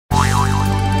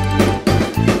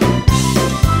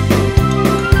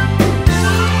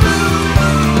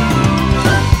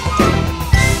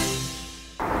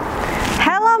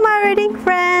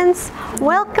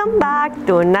Welcome back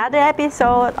to another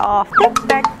episode of Tic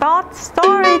Tac Tot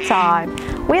Storytime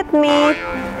with me,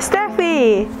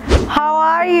 Steffi. How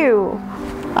are you?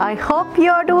 I hope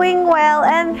you're doing well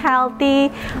and healthy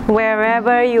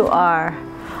wherever you are.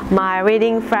 My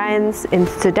reading friends, in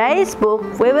today's book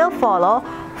we will follow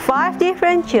 5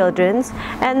 different children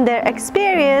and their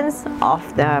experience of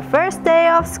their first day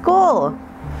of school.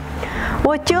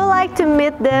 Would you like to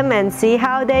meet them and see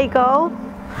how they go?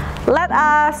 Let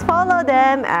us follow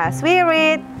them as we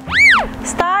read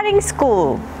Starting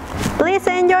School. Please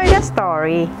enjoy the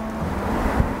story.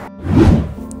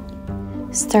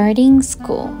 Starting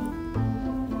School,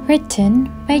 written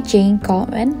by Jane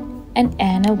Godwin and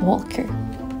Anna Walker.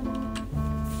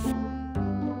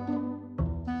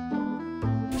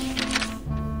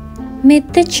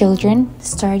 Meet the children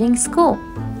starting school.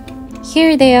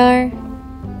 Here they are: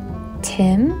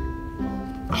 Tim,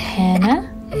 Hannah,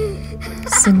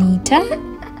 Sunita,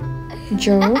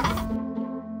 Joe,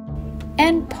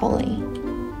 and Polly.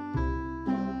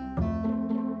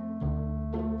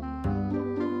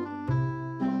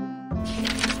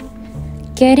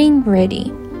 Getting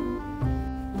ready.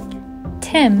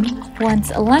 Tim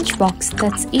wants a lunchbox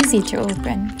that's easy to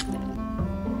open.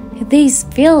 These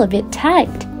feel a bit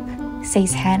tight,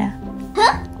 says Hannah.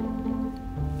 Huh?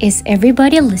 Is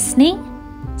everybody listening?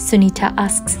 Sunita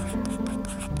asks.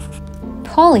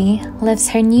 Polly lifts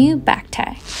her new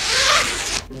backpack.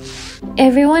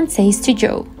 Everyone says to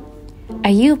Joe,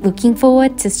 "Are you looking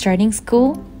forward to starting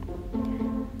school?"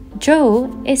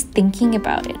 Joe is thinking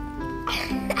about it.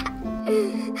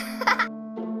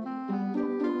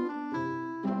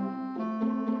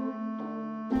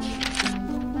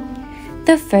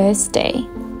 The first day.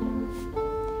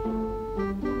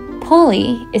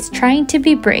 Polly is trying to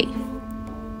be brave.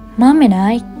 Mom and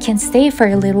I can stay for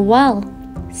a little while,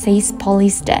 says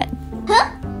Polly's dad. Huh?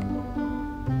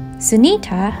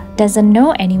 Sunita doesn't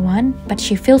know anyone, but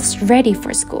she feels ready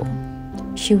for school.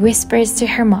 She whispers to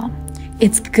her mom,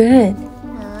 "It's good."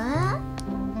 Huh?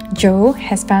 Joe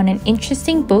has found an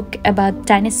interesting book about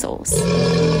dinosaurs.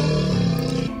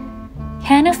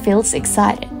 Hannah feels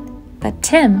excited, but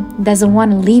Tim doesn't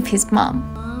want to leave his mom.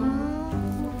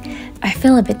 I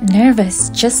feel a bit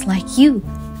nervous, just like you,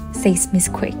 says Miss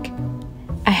Quick.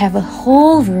 I have a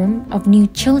whole room of new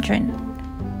children.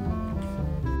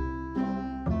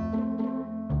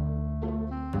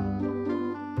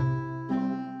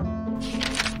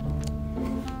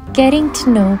 Getting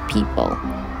to know people.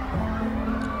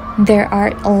 There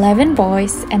are 11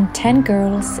 boys and 10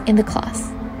 girls in the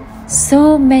class.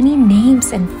 So many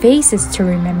names and faces to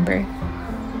remember.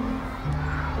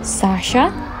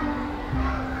 Sasha,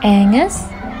 Angus,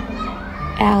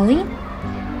 Allie,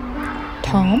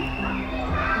 Tom,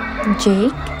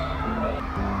 Jake,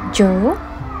 Joe,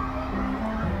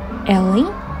 Ellie,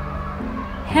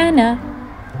 Hannah,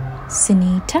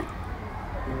 Sunita,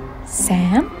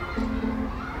 Sam,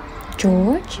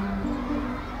 George,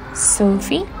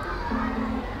 Sophie,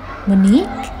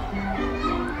 Monique,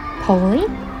 Polly,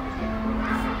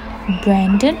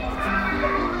 Brandon,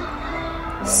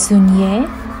 Sunye,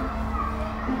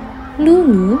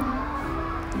 Lulu,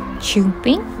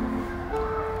 Chuping,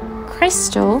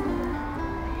 Crystal,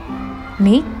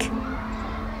 Nick,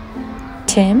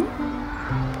 Tim,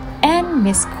 and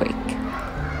Miss Quick.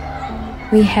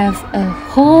 We have a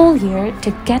whole year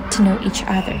to get to know each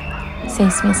other,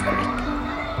 says Miss Quick.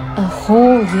 A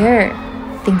whole year,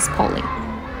 thinks Polly.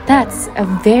 That's a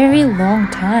very long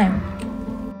time.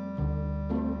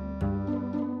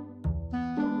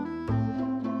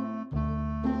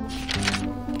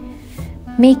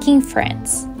 Making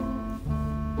friends.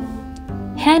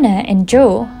 Hannah and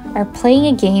Joe are playing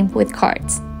a game with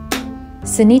cards.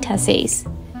 Sunita says,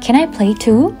 "Can I play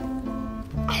too?"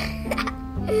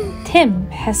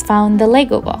 Tim has found the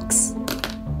Lego box.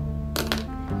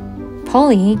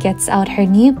 Polly gets out her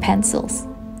new pencils.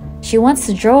 She wants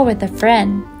to draw with a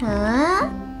friend. Huh?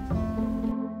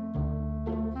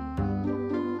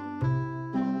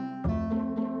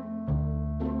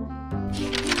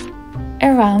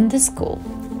 Around the school.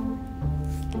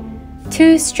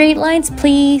 2 straight lines,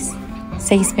 please,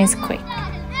 says Miss Quick.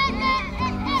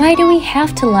 Why do we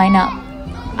have to line up?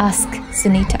 Asks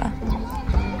Sunita.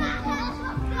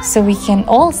 So we can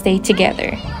all stay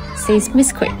together, says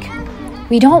Miss Quick.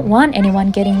 We don't want anyone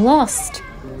getting lost.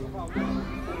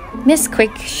 Miss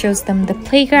Quick shows them the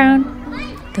playground,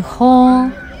 the hall,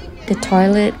 the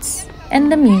toilets, and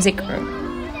the music room.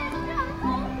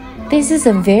 This is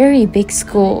a very big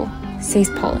school, says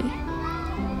Polly.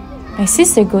 My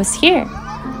sister goes here,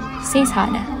 says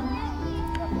Hannah.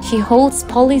 She holds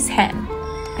Polly's hand.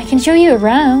 I can show you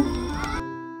around.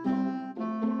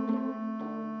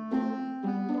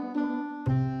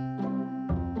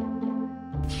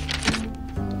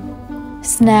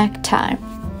 Snack time.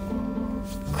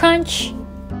 Crunch.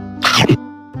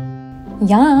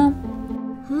 Yum.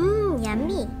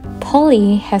 Yummy.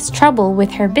 Polly has trouble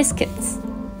with her biscuits.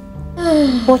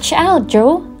 Watch out,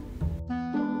 Joe.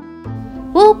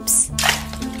 Whoops.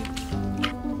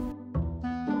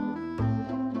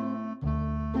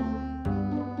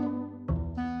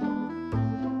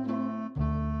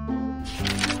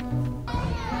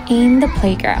 In the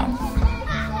playground.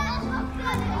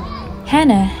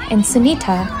 Hannah and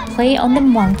Sunita play on the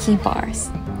monkey bars.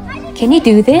 Can you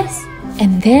do this?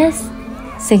 And this?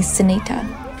 Says Sunita.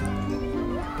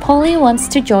 Polly wants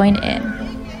to join in.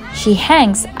 She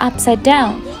hangs upside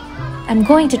down. I'm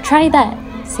going to try that,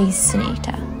 says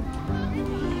Sunita.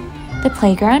 The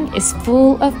playground is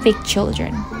full of big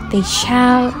children. They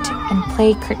shout and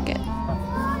play cricket.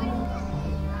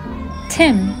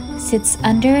 Tim sits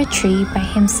under a tree by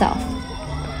himself.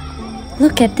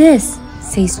 Look at this,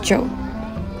 says Joe.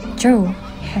 Joe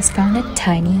has found a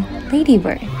tiny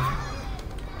ladybird.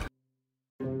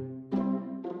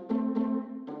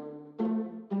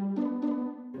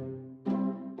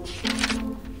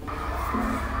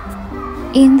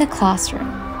 In the classroom.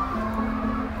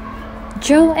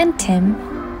 Joe and Tim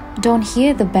don't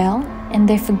hear the bell and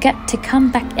they forget to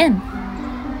come back in.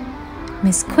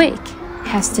 Miss Quick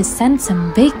has to send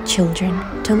some big children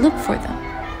to look for them.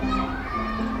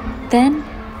 Then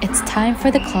it's time for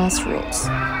the class rules.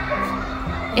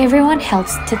 Everyone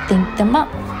helps to think them up.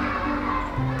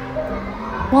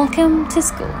 Welcome to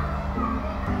school.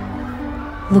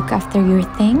 Look after your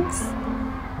things.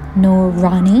 No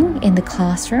running in the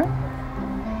classroom.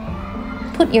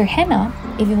 Put your hand up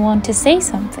if you want to say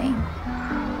something.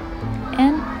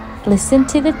 And listen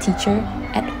to the teacher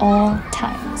at all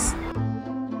times.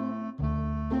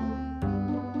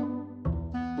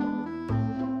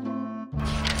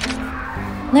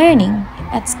 Learning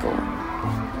at school.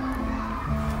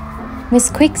 Miss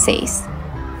Quick says,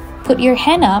 put your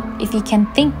hand up if you can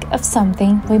think of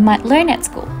something we might learn at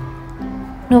school.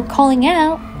 No calling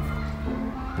out.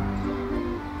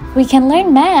 We can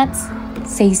learn maths,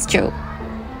 says Joe.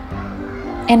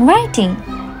 And writing,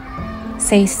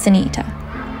 says Sunita.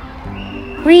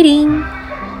 Reading,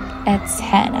 adds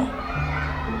Hannah.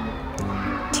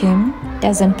 Tim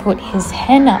doesn't put his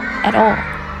hand up at all.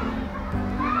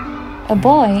 A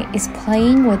boy is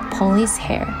playing with Polly's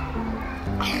hair.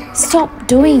 Stop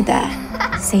doing that,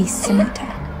 says Sunita.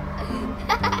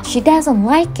 She doesn't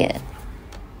like it.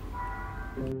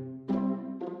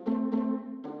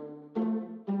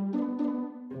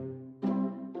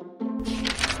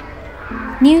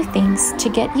 New things to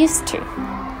get used to.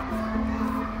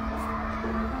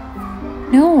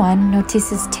 No one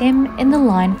notices Tim in the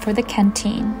line for the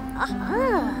canteen.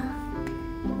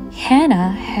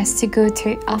 Hannah has to go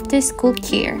to after-school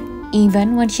care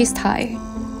even when she's tired.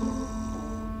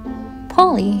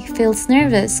 Polly feels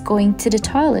nervous going to the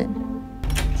toilet.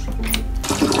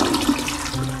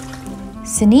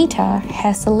 Sunita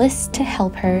has a list to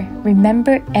help her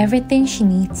remember everything she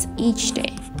needs each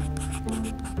day.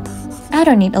 I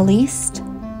don't need a list,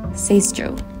 says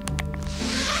Joe.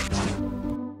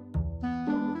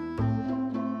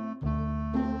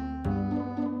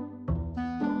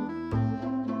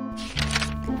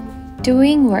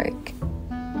 Doing work.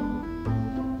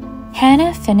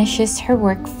 Hannah finishes her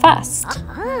work fast.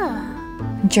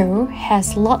 Joe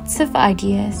has lots of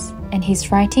ideas and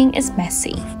his writing is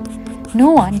messy.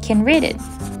 No one can read it,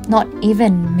 not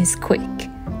even Miss Quick.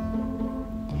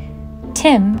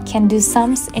 Tim can do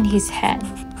sums in his head.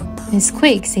 Miss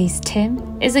Quick says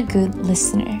Tim is a good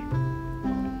listener.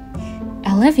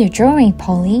 I love your drawing,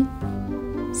 Polly,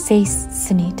 says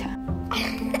Sunita.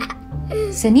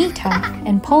 Sunita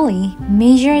and Polly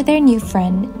measure their new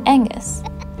friend Angus.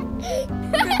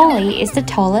 Polly is the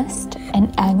tallest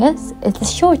and Angus is the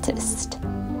shortest.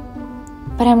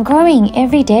 But I'm growing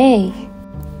every day,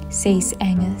 says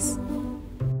Angus.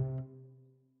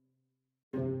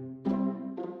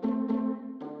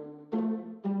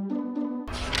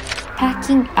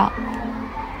 Packing up.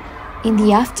 In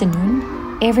the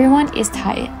afternoon, everyone is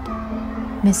tired.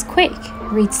 Miss Quick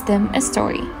reads them a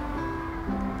story.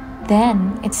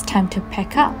 Then it's time to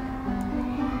pack up.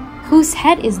 Whose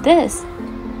hat is this?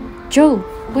 Joe,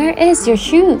 where is your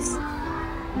shoes?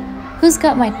 Who's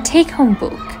got my take-home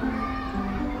book?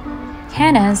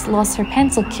 Hannah's lost her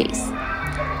pencil case.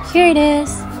 Here it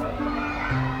is.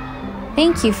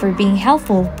 Thank you for being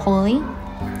helpful, Polly,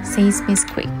 says Miss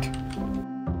Quick.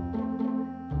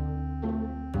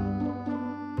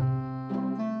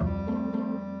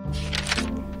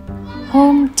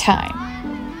 Home time.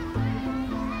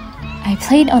 I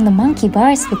played on the monkey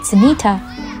bars with Sunita,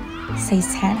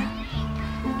 says Hannah.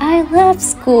 I love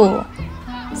school,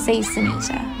 says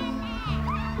Sunita.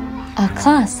 Our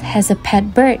class has a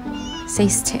pet bird,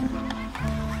 says Tim.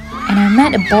 And I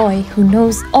met a boy who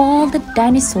knows all the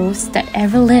dinosaurs that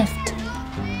ever lived.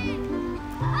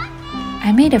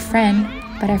 I made a friend,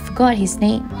 but I forgot his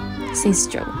name, says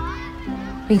Joe.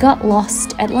 We got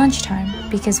lost at lunchtime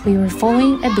because we were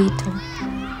following a beetle.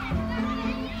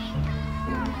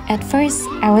 At first,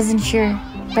 I wasn't sure,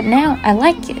 but now I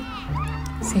like it,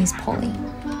 says Polly.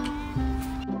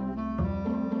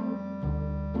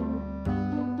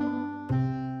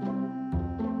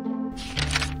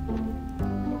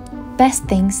 Best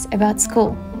things about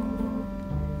school: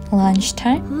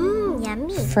 lunchtime,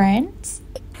 Yummy. friends,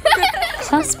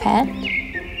 class pet,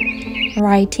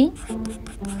 writing,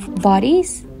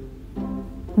 bodies,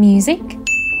 music,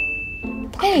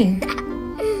 playing,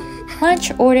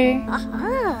 lunch order,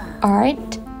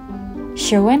 art,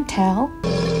 show and tell,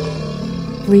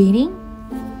 reading,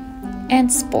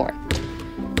 and sport.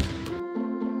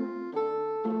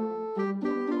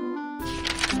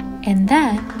 And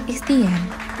that is the end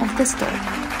of the story.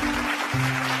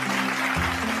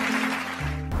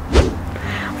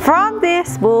 From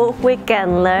this book, we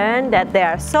can learn that there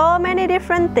are so many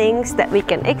different things that we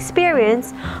can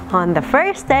experience on the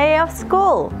first day of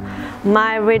school.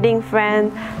 My reading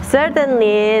friend,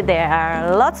 certainly there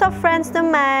are lots of friends to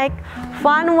make,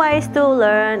 fun ways to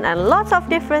learn, and lots of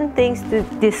different things to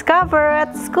discover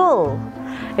at school.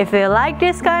 If you like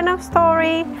this kind of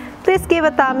story, please give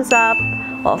a thumbs up.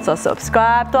 Also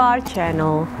subscribe to our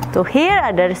channel to hear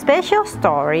other special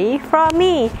story from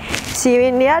me. See you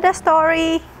in the other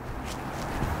story.